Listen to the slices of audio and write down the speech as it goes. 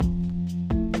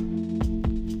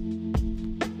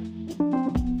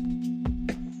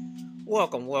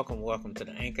Welcome to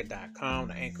the Anchor.com,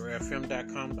 the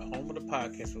AnchorFM.com, the home of the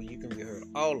podcast where you can be heard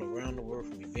all around the world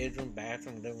from your bedroom,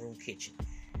 bathroom, living room, kitchen.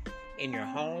 In your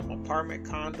home, apartment,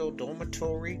 condo,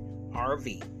 dormitory,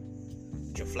 RV.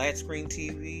 With your flat screen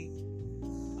TV,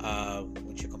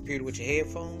 with your computer, with your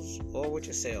headphones, or with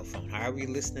your cell phone. However you're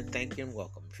listening, thank you and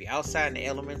welcome. If you're outside in the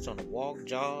elements, on a walk,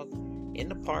 jog, in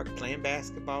the park, playing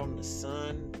basketball in the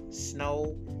sun,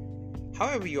 snow,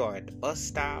 however you are, at the bus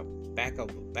stop, back of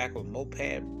a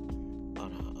moped,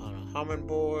 on a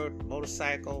hummingbird,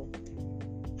 motorcycle,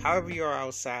 however you are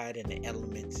outside in the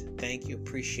elements, thank you,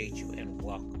 appreciate you, and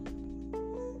welcome.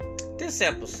 This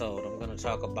episode, I'm going to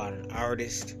talk about an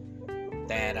artist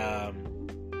that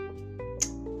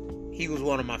he was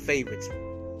one of my favorites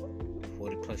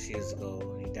 40 plus years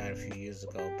ago. He died a few years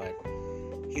ago, but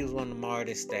he was one of them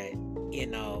artists that,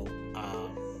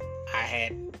 I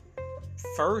had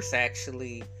first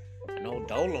actually an old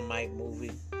Dolomite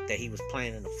movie that he was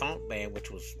playing in the funk band, which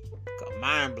was a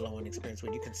mind-blowing experience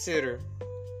when you consider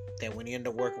that when he ended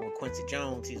up working with Quincy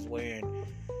Jones, he was wearing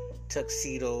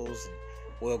tuxedos and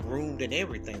well-groomed and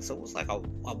everything. So it was like a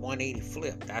 180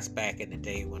 flip. That's back in the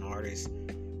day when artists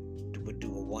would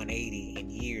do a 180 in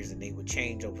years and they would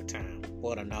change over time.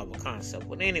 What a novel concept.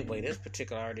 But anyway, this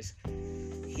particular artist,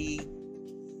 he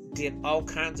did all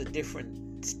kinds of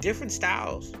different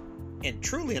styles. And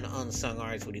truly an unsung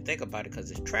artist when you think about it, because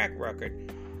his track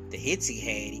record, the hits he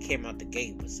had, he came out the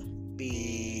gate with some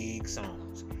big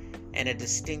songs. And a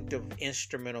distinctive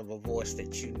instrument of a voice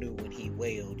that you knew when he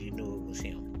wailed, you knew it was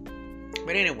him.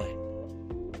 But anyway,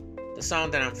 the song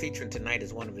that I'm featuring tonight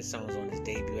is one of his songs on his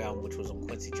debut album, which was on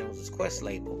Quincy Jones' Quest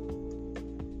label.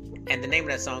 And the name of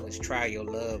that song is Try Your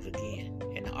Love Again.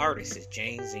 And the artist is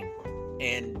James Ingram.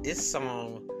 And this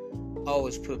song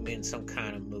always put me in some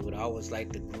kind of mood. I always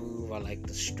liked the groove. I liked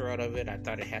the strut of it. I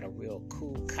thought it had a real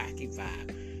cool, cocky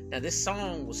vibe. Now, this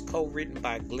song was co-written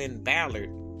by Glenn Ballard.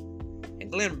 And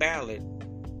Glenn Ballard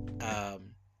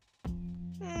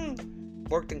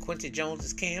worked in Quincy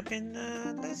Jones's camp. And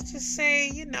let's just say,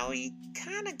 he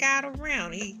kind of got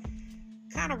around. He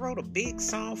kind of wrote a big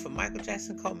song for Michael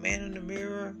Jackson called Man in the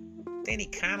Mirror. Then he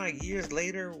kind of years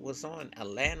later was on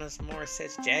Alanis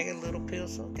Morissette's Jagged Little Pill.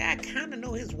 So I kind of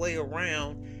know his way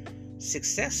around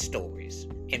success stories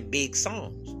and big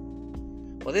songs.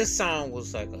 Well, this song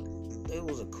was it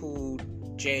was a cool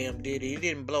jam. It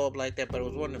didn't blow up like that, but it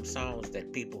was one of them songs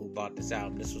that people who bought this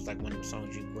album, this was like one of them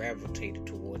songs you gravitated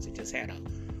towards. It just had a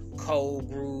cold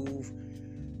groove.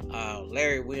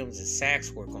 Larry Williams'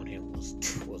 sax work on him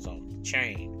was off the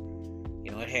chain.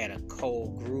 It had a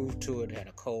cold groove to it, had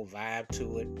a cold vibe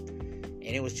to it. And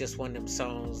it was just one of them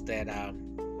songs that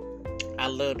I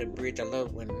love the bridge. I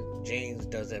love when James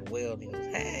does that well. He goes,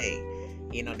 hey,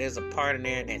 there's a part in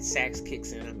there and that sax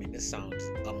kicks in. I mean, this song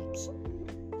just bumps.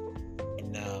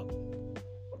 And,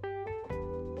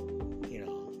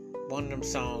 one of them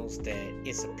songs that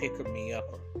it's a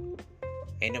pick-me-upper.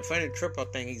 And the funny triple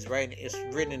thing he's writing, it's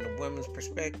written in a women's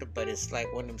perspective, but it's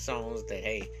like one of them songs that,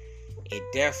 hey, it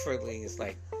definitely is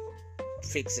like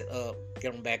fix it up,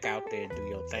 get them back out there and do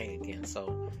your thing again.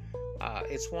 So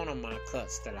it's one of my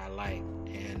cuts that I like.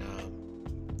 And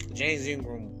James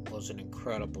Ingram was an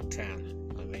incredible talent.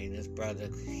 I mean, this brother,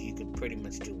 he could pretty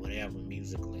much do whatever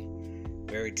musically.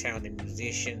 Very talented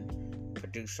musician,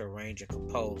 producer, arranger,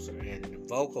 composer, and the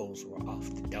vocals were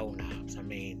off the doorknobs. I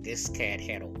mean, this cat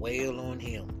had a wail on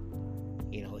him.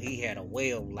 He had a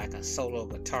wail like a solo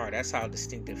guitar. That's how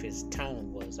distinctive his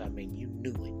tone was. I mean, you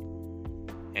knew it.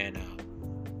 And,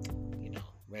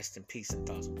 rest in peace and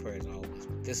thoughts and prayers always.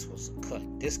 But this was a cut.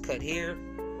 This cut here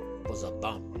was a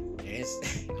bumper. And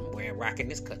I'm rocking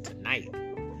this cut tonight.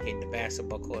 Hitting the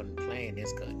basketball court and playing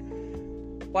this cut.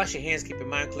 Wash your hands, keep your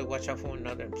mind clear, watch out for one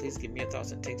another, and please give me your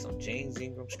thoughts and takes on James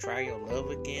Ingram's Try Your Love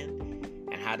Again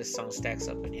and how this song stacks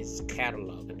up in his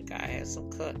catalog. And the guy has some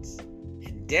cuts.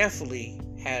 And definitely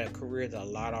had a career that a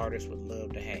lot of artists would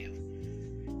love to have.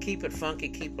 Keep it funky,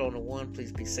 keep it on the one.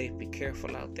 Please be safe, be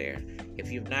careful out there.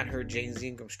 If you've not heard James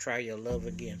Ingram's Try Your Love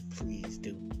Again, please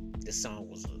do. This song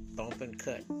was a bumping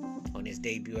cut on his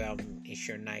debut album, It's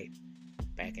Your Night,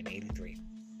 back in '83.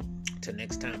 Till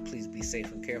next time, please be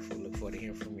safe and careful. Look forward to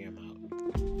hearing from you.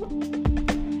 I'm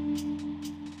out.